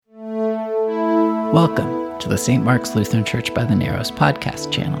Welcome to the St. Mark's Lutheran Church by the Narrows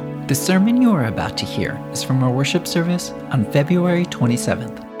podcast channel. The sermon you are about to hear is from our worship service on February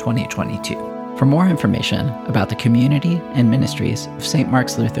 27th, 2022. For more information about the community and ministries of St.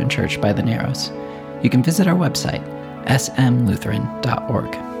 Mark's Lutheran Church by the Narrows, you can visit our website,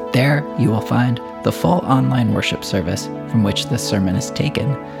 smlutheran.org. There you will find the full online worship service from which this sermon is taken.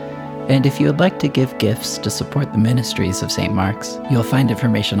 And if you would like to give gifts to support the ministries of St. Mark's, you'll find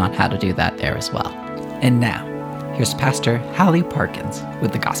information on how to do that there as well. And now, here's Pastor Hallie Parkins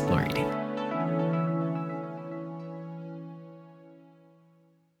with the Gospel reading.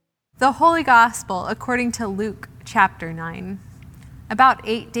 The Holy Gospel according to Luke chapter 9. About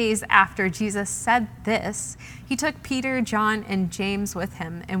 8 days after Jesus said this, he took Peter, John, and James with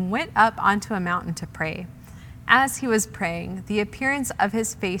him and went up onto a mountain to pray. As he was praying, the appearance of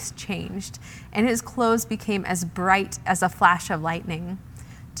his face changed, and his clothes became as bright as a flash of lightning.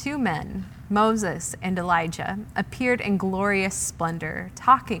 2 men, Moses and Elijah, appeared in glorious splendor,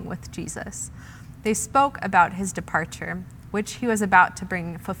 talking with Jesus. They spoke about his departure, which he was about to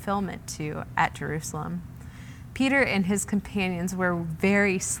bring fulfillment to at Jerusalem. Peter and his companions were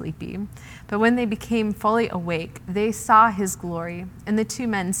very sleepy, but when they became fully awake, they saw his glory and the 2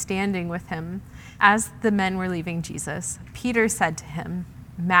 men standing with him. As the men were leaving Jesus, Peter said to him,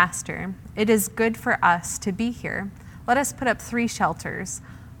 "Master, it is good for us to be here. Let us put up 3 shelters,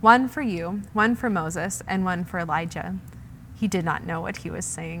 one for you, one for Moses, and one for Elijah." He did not know what he was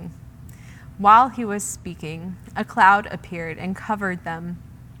saying. While he was speaking, a cloud appeared and covered them,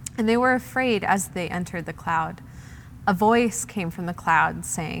 and they were afraid as they entered the cloud. A voice came from the cloud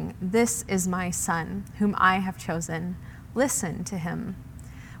saying, "This is my son, whom I have chosen. Listen to him."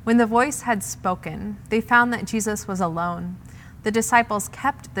 When the voice had spoken, they found that Jesus was alone. The disciples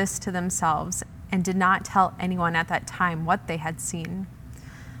kept this to themselves and did not tell anyone at that time what they had seen.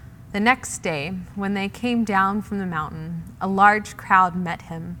 The next day, when they came down from the mountain, a large crowd met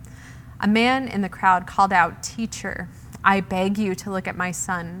him. A man in the crowd called out, "Teacher, I beg you to look at my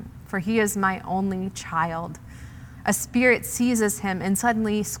son, for he is my only child." A spirit seizes him and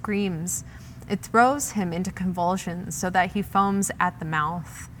suddenly screams. It throws him into convulsions so that he foams at the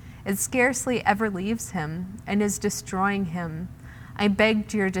mouth. It scarcely ever leaves him and is destroying him. I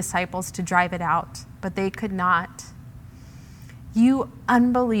begged your disciples to drive it out, but they could not. "You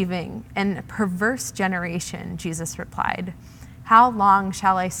unbelieving and perverse generation," Jesus replied, "how long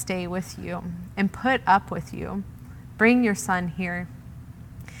shall I stay with you and put up with you? Bring your son here."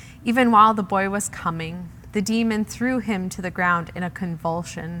 Even while the boy was coming, the demon threw him to the ground in a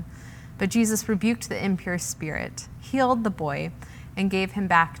convulsion. But Jesus rebuked the impure spirit, healed the boy, and gave him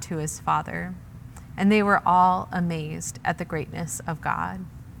back to his father. And they were all amazed at the greatness of God.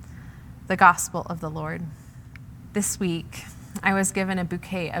 The Gospel of the Lord. This week, I was given a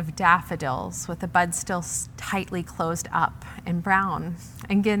bouquet of daffodils with the buds still tightly closed up and brown.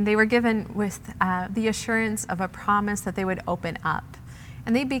 Again, they were given with the assurance of a promise that they would open up.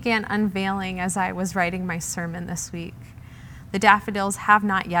 And they began unveiling as I was writing my sermon this week. The daffodils have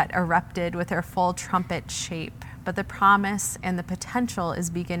not yet erupted with their full trumpet shape, but the promise and the potential is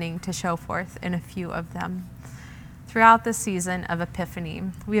beginning to show forth in a few of them. Throughout the season of Epiphany,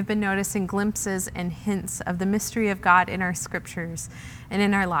 we have been noticing glimpses and hints of the mystery of God in our scriptures and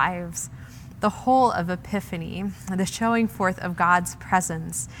in our lives. The whole of Epiphany, the showing forth of God's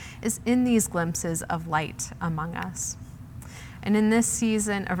presence, is in these glimpses of light among us. And in this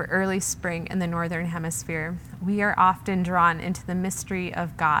season of early spring in the Northern Hemisphere, we are often drawn into the mystery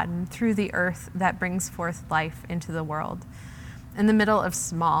of God through the earth that brings forth life into the world. In the middle of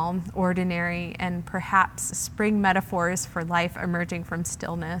small, ordinary, and perhaps spring metaphors for life emerging from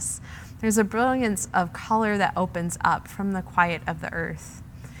stillness, there's a brilliance of color that opens up from the quiet of the earth.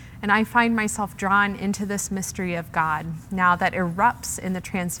 And I find myself drawn into this mystery of God now that erupts in the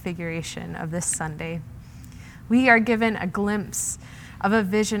transfiguration of this Sunday. We are given a glimpse of a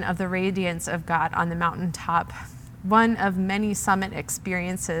vision of the radiance of God on the mountaintop, one of many summit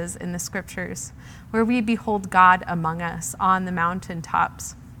experiences in the scriptures, where we behold God among us on the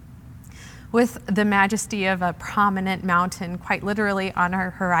mountaintops, with the majesty of a prominent mountain quite literally on our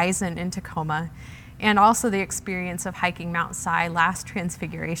horizon in Tacoma, and also the experience of hiking Mount Si last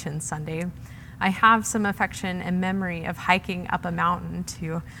Transfiguration Sunday. I have some affection and memory of hiking up a mountain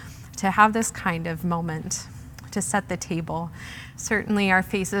to have this kind of moment, to set the table. Certainly our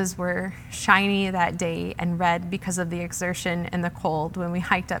faces were shiny that day and red because of the exertion and the cold when we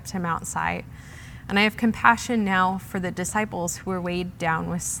hiked up to Mount Si. And I have compassion now for the disciples who were weighed down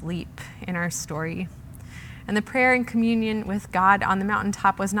with sleep in our story. And the prayer and communion with God on the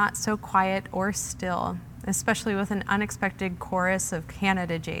mountaintop was not so quiet or still, especially with an unexpected chorus of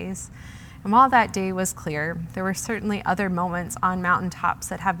Canada jays. And while that day was clear, there were certainly other moments on mountaintops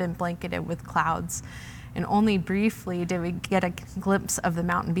that have been blanketed with clouds, and only briefly did we get a glimpse of the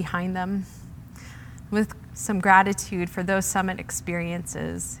mountain behind them. With some gratitude for those summit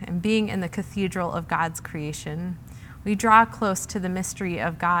experiences and being in the cathedral of God's creation, we draw close to the mystery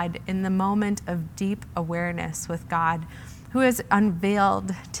of God in the moment of deep awareness with God, who is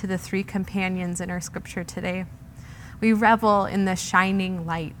unveiled to the three companions in our scripture today. We revel in the shining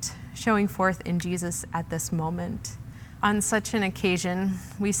light showing forth in Jesus at this moment. On such an occasion,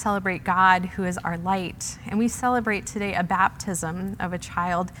 we celebrate God, who is our light, and we celebrate today a baptism of a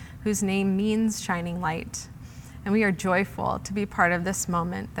child whose name means shining light. And we are joyful to be part of this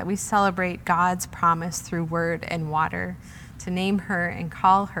moment that we celebrate God's promise through word and water to name her and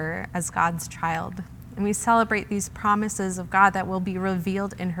call her as God's child. And we celebrate these promises of God that will be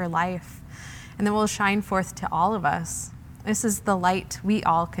revealed in her life and that will shine forth to all of us. This is the light we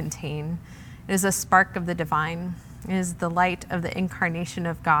all contain. It is a spark of the divine. It is the light of the incarnation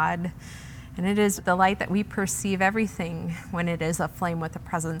of God. And it is the light that we perceive everything when it is aflame with the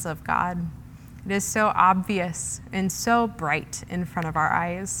presence of God. It is so obvious and so bright in front of our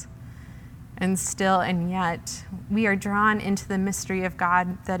eyes. And still and yet, we are drawn into the mystery of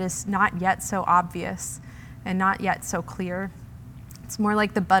God that is not yet so obvious and not yet so clear. It's more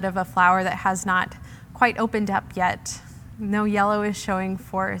like the bud of a flower that has not quite opened up yet. No yellow is showing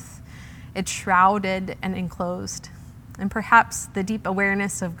forth. It's shrouded and enclosed. And perhaps the deep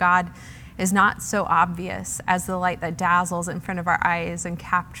awareness of God is not so obvious as the light that dazzles in front of our eyes and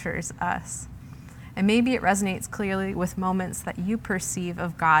captures us. And maybe it resonates clearly with moments that you perceive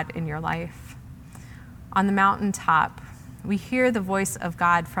of God in your life. On the mountaintop, we hear the voice of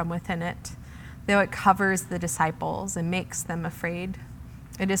God from within it, though it covers the disciples and makes them afraid.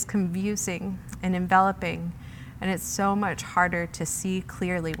 It is confusing and enveloping, and it's so much harder to see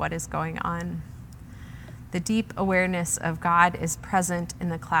clearly what is going on. The deep awareness of God is present in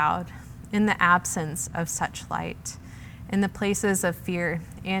the cloud, in the absence of such light, in the places of fear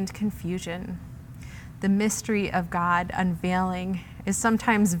and confusion. The mystery of God unveiling is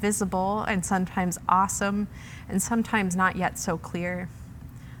sometimes visible and sometimes awesome and sometimes not yet so clear.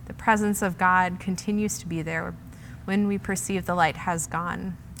 The presence of God continues to be there when we perceive the light has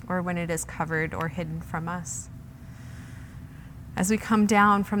gone or when it is covered or hidden from us. As we come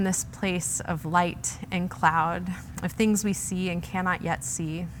down from this place of light and cloud, of things we see and cannot yet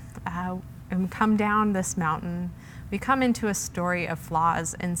see, and come down this mountain, we come into a story of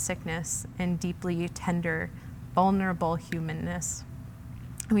flaws and sickness and deeply tender, vulnerable humanness.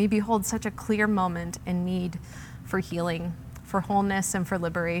 And we behold such a clear moment in need for healing, for wholeness, and for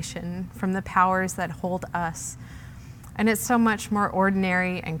liberation from the powers that hold us. And it's so much more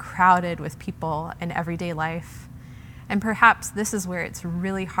ordinary and crowded with people in everyday life. And perhaps this is where it's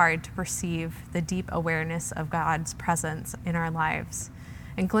really hard to perceive the deep awareness of God's presence in our lives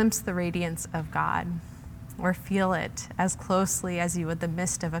and glimpse the radiance of God, or feel it as closely as you would the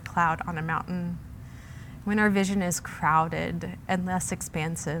mist of a cloud on a mountain. When our vision is crowded and less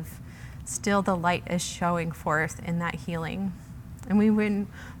expansive, still the light is showing forth in that healing. And when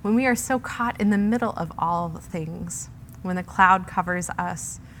we are so caught in the middle of all things, when the cloud covers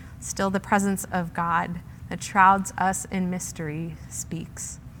us, still the presence of God that shrouds us in mystery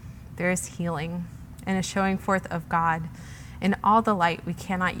speaks. There is healing and a showing forth of God in all the light we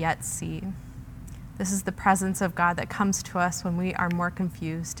cannot yet see. This is the presence of God that comes to us when we are more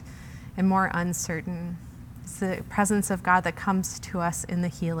confused and more uncertain. It's the presence of God that comes to us in the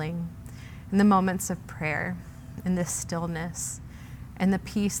healing, in the moments of prayer, in the stillness, and the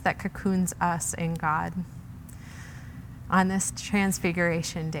peace that cocoons us in God. On this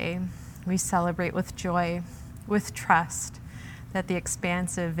Transfiguration Day, we celebrate with joy, with trust, that the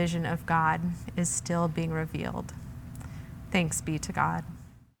expansive vision of God is still being revealed. Thanks be to God.